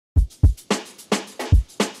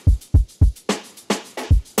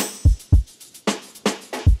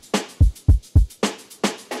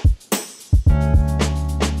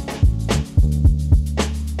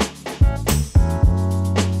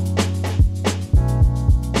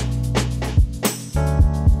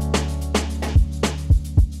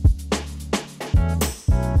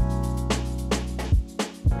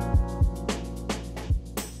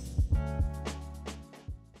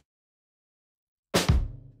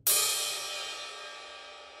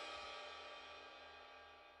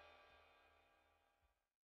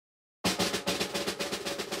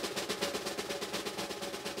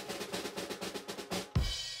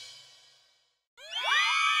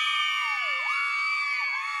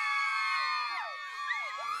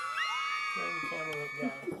Bring the camera up,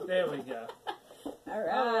 guys. There we go. All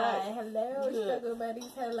right. Hello, struggle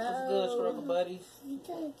buddies. Hello. What's good, struggle buddies? You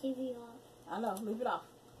turn the TV off. I know. Leave it off.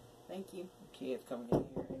 Thank you. Kids coming in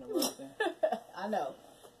here. You know what I'm saying? I know.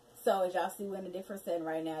 So as y'all see, we're in a different setting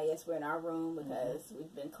right now. Yes, we're in our room because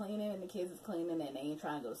we've been cleaning and the kids is cleaning and they ain't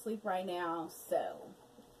trying to go to sleep right now. So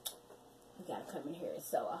we gotta come in here.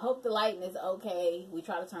 So I hope the lighting is okay. We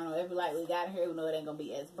try to turn on every light we got in here. We know it ain't gonna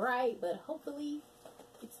be as bright, but hopefully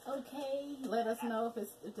it's okay. Let us know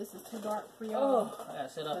if this is too dark for y'all. Oh, I gotta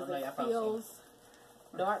sit up and it feels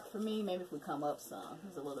dark for me. Maybe if we come up some,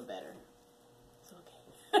 it's a little better. It's okay.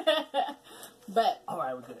 But all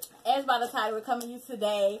right, we're good. As by the title, we're coming to you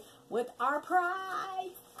today with our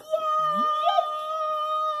prize.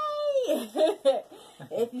 Yay!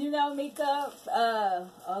 If you know Mika,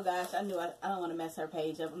 oh gosh, I don't want to mess her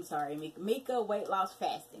page up. I'm sorry, Mika Weight Loss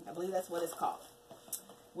Fasting. I believe that's what it's called.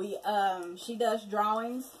 She does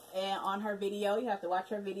drawings and on her video. You have to watch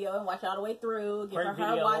her video and watch all the way through. Give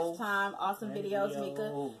her watch time. Awesome videos,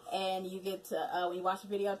 Mika. And you get to, when you watch the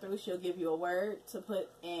video through, she'll give you a word to put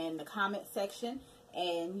in the comment section.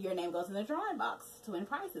 And your name goes in the drawing box to win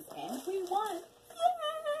prizes. And we won.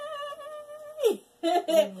 Yay!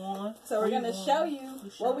 So we're going to show you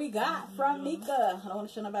what we got from Mika. I don't want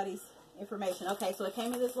to show nobody's information. Okay, so it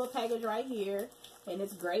came in this little package right here. And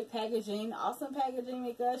it's great packaging. Awesome packaging,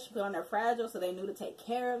 Mika. She put on there fragile, so they knew to take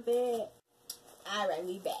care of it. Alright,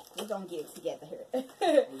 we back. We're going to get it together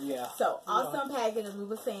here. Yeah. So, awesome package, as we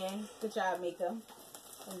were saying. Good job, Mika.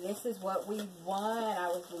 And this is what we won.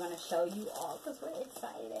 We're going to show you all because we're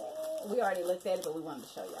excited. We already looked at it, but we wanted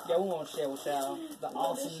to show y'all. Yeah, we want to share with y'all the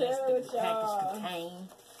awesomeness that the package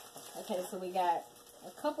contains. Okay, so we got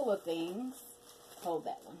a couple of things. Hold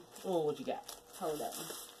that one. Oh, what you got? Hold that one.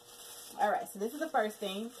 Alright, so this is the first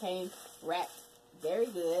thing. Came wrapped very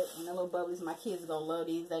good. And the little bubblies, my kids are going to love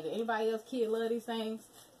these. Like, anybody else kid love these things?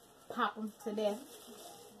 Pop them to death.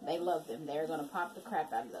 They love them. They're going to pop the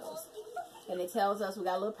crap out of those. And it tells us, we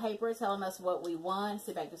got a little paper telling us what we won.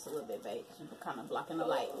 Sit back just a little bit, babe. You're kind of blocking the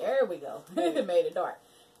light. There we go. It made it dark.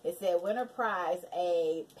 It said, winner prize,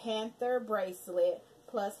 a Panther bracelet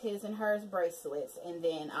plus his and hers bracelets. And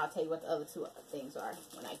then I'll tell you what the other two things are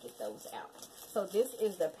when I get those out. So this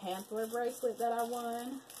is the Panther bracelet that I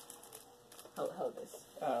won. Hold this.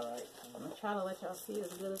 Alright. I'm going to try to let y'all see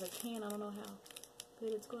it as good as I can. I don't know how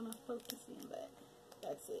good it's going to focus in, but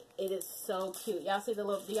that's it. It is so cute. Y'all see the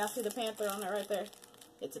little, do y'all see the panther on it right there?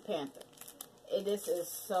 It's a panther. This is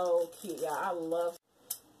so cute, y'all. I love.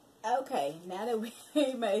 Okay, now that we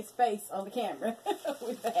made space on the camera,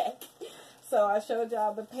 we're back. So I showed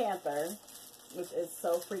y'all the panther, which is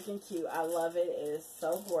so freaking cute. I love it. It is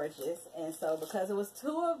so gorgeous. And so because it was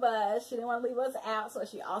two of us, she didn't want to leave us out. So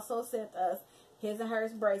she also sent us his and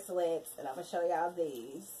hers bracelets. And I'm going to show y'all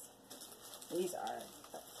these. These are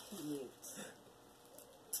cute.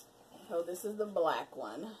 So this is the black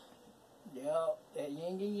one. Yep, that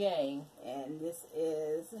yin and yang. And this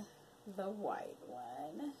is the white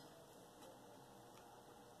one.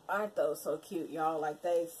 Aren't those so cute, y'all? Like,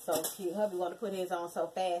 they so cute. Hubby wanted to put his on so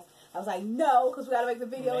fast. I was like, no, because we got to make the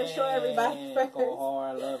video and show everybody first. Go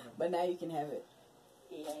hard, I love it. But now you can have it.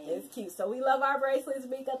 Yay. It's cute. So we love our bracelets,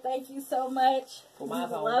 Mika. Thank you so much. Put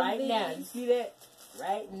mine on right now. You see that?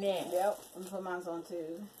 Right now. Yep. I'm going to put mine on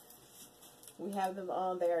too. We have them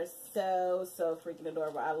on there. So freaking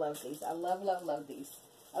adorable. I love these. I love these.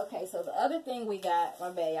 Okay, so the other thing we got, my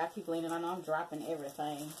bad, y'all keep leaning. I know I'm dropping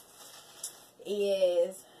everything,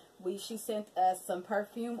 is she sent us some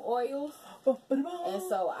perfume oils. And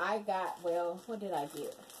so I got, well, what did I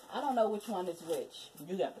get? I don't know which one is which.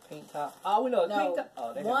 You got the pink top. Oh, we know the pink top.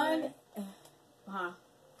 Oh, one,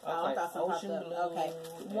 I thought something Ocean Blue. Okay.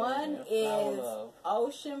 One is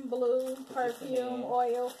Ocean Blue perfume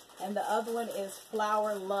oil, and the other one is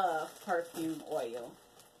Flower Love perfume oil.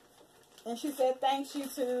 And she said, thanks, you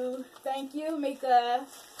too. Thank you, Mika.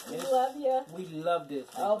 We love you. We love this.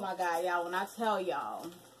 Oh, my God, y'all. When I tell y'all,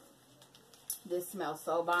 this smells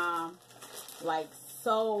so bomb. Like,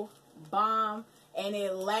 so bomb. And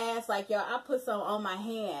it lasts, like, y'all, I put some on my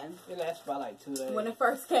hand. It lasts about, like, 2 days. When it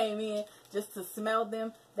first came in, just to smell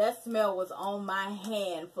them, that smell was on my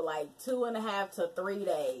hand for, like, 2.5 to 3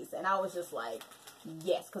 days. And I was just like,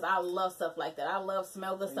 yes, because I love stuff like that. I love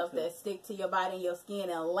smell the stuff that stick to your body and your skin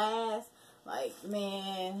and last. Like,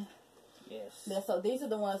 man. Yes. So these are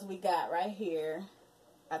the ones we got right here.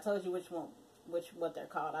 I told you what they're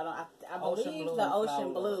called. I believe the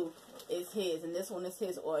Ocean Blue is his, and this one is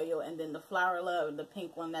his oil, and then the Flower Love, the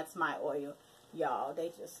pink one, that's my oil. Y'all,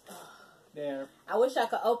 they just. I wish I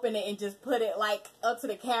could open it and just put it like up to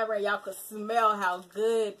the camera. Y'all could smell how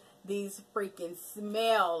good these freaking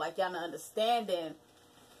smell like y'all not understanding.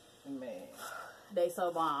 Man. They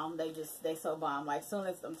so bomb. They so bomb. Like, soon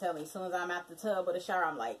as I'm out the tub or the shower,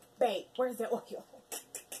 I'm like, babe, where's the oil?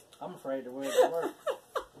 I'm afraid to wear it to work.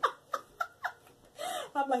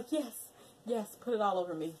 I'm like, yes, put it all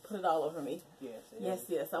over me. Put it all over me. Yes,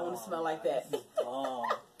 I want to smell like that.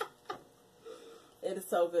 It is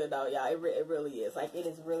so good, though, y'all. It really is. Like, it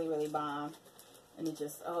is really, really bomb. And it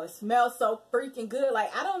just, it smells so freaking good.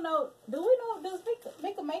 Like, I don't know. Do we know, does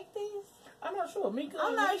Mika make these? I'm not sure. Mika,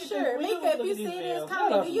 I'm not sure. Mika, if you see this,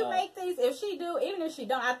 comment. Do you make these? If she do, even if she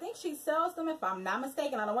don't, I think she sells them, if I'm not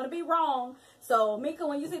mistaken. I don't want to be wrong. So, Mika,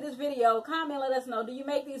 when you see this video, comment, let us know. Do you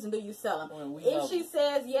make these and do you sell them? If she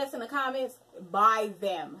says yes in the comments, buy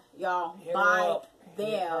them, y'all. Buy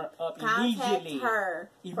them. Contact her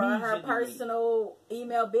for her personal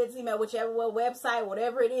email, Bid's email, whichever website,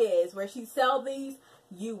 whatever it is, where she sells these.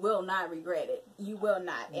 You will not regret it. You will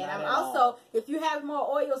not. And I'm also, if you have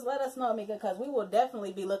more oils, let us know, Mika, because we will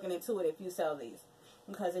definitely be looking into it if you sell these.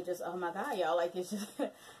 Because it just, oh my God, y'all, like, it's just,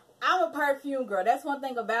 I'm a perfume girl. That's one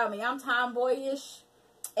thing about me. I'm tomboyish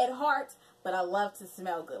at heart, but I love to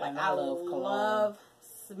smell good. Like, I love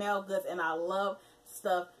smell good, and I love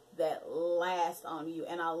stuff that lasts on you,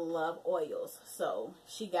 and I love oils. So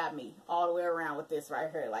she got me all the way around with this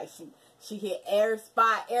right here. Like, she hit every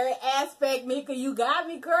spot, every aspect. Mika, you got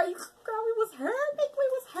me, girl. We was hurt, Mika. We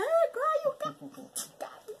was hurt, girl. You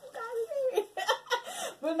got me.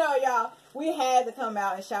 But no, y'all, we had to come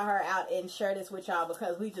out and shout her out and share this with y'all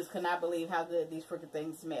because we just could not believe how good these freaking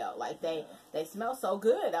things smell. Like, they smell so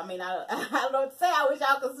good. I mean, I don't know what to say. I wish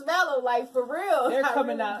y'all could smell them, like, for real. They're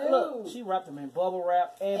coming out. Look, she wrapped them in bubble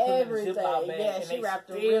wrap and everything. Put them in a Ziploc bag. Yeah, she wrapped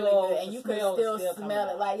them really good, and you could still smell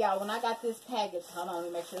it. Like, y'all, when I got this package, hold on, let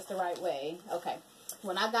me make sure it's the right way. Okay,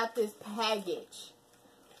 when I got this package,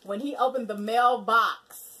 when he opened the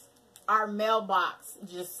mailbox, our mailbox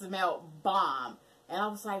just smelled bomb. And I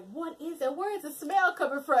was like, what is it? Where is the smell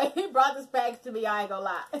coming from? He brought this package to me. I ain't gonna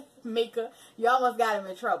lie. Mika, you almost got him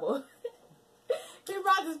in trouble. He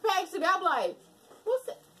brought this package to me. I'm like, what's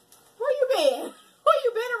it? Where you been? Where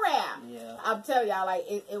you been around? Yeah. I'm telling y'all, like,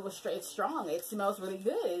 it was straight strong. It smells really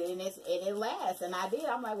good. And it lasts. And I did.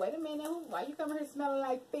 I'm like, wait a minute. Why you coming here smelling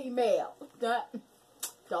like female?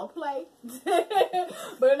 Don't play.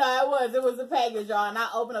 But no, it was a package, y'all. And I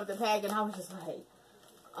opened up the package and I was just like,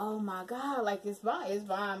 oh my God, like, it's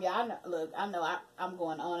bomb. Yeah, I know I'm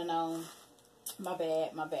going on and on. My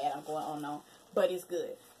bad, I'm going on and on. But it's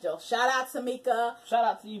good. Joe, shout out to Mika. Shout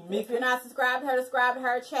out to you, Mika. If you're not subscribed to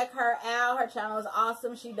her, check her out. Her channel is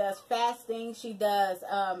awesome. She does fasting. She does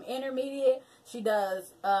intermediate. She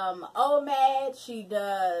does OMAD. She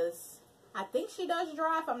does, I think she does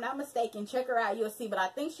dry, if I'm not mistaken. Check her out, you'll see. But I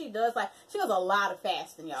think she does a lot of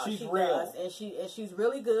fasting, y'all. She's real. And she's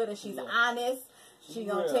really good, and she's honest. She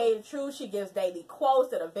gonna tell you the truth. She gives daily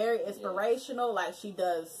quotes that are very inspirational. Like, she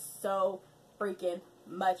does so freaking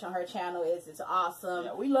much on her channel. It's awesome.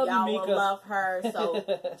 Yeah, we love you, Mika. Y'all will love her. So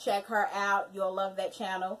check her out. You'll love that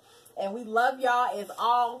channel. And we love y'all as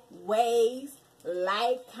always.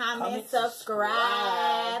 Like, comment,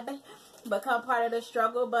 subscribe. Become part of the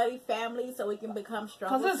Struggle Buddy family so we can become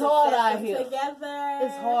stronger. Because it's hard out here. Together.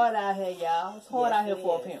 It's hard out here, y'all. It's hard out here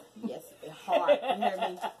for a pimp. Yes, it's hard. You hear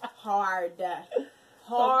me? Hard.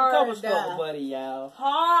 Become a Struggle Buddy, y'all.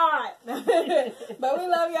 Hard. But we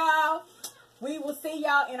love y'all. We will see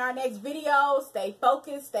y'all in our next video. Stay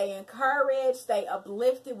focused, stay encouraged, stay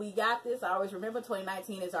uplifted. We got this. I always remember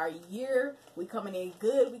 2019 is our year. We coming in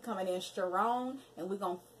good. We coming in strong. And we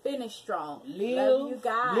going to finish strong. Love you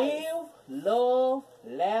guys. Live, love,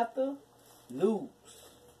 laughter, lose.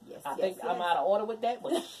 Yes, I think I'm out of order with that,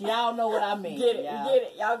 but y'all know what I mean. Get it, y'all. You get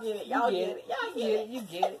it. Y'all get it. Y'all get it. Y'all get it. You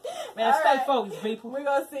get it. Man, stay focused, people. We're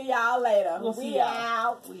going to see y'all later. We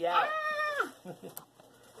out. We out.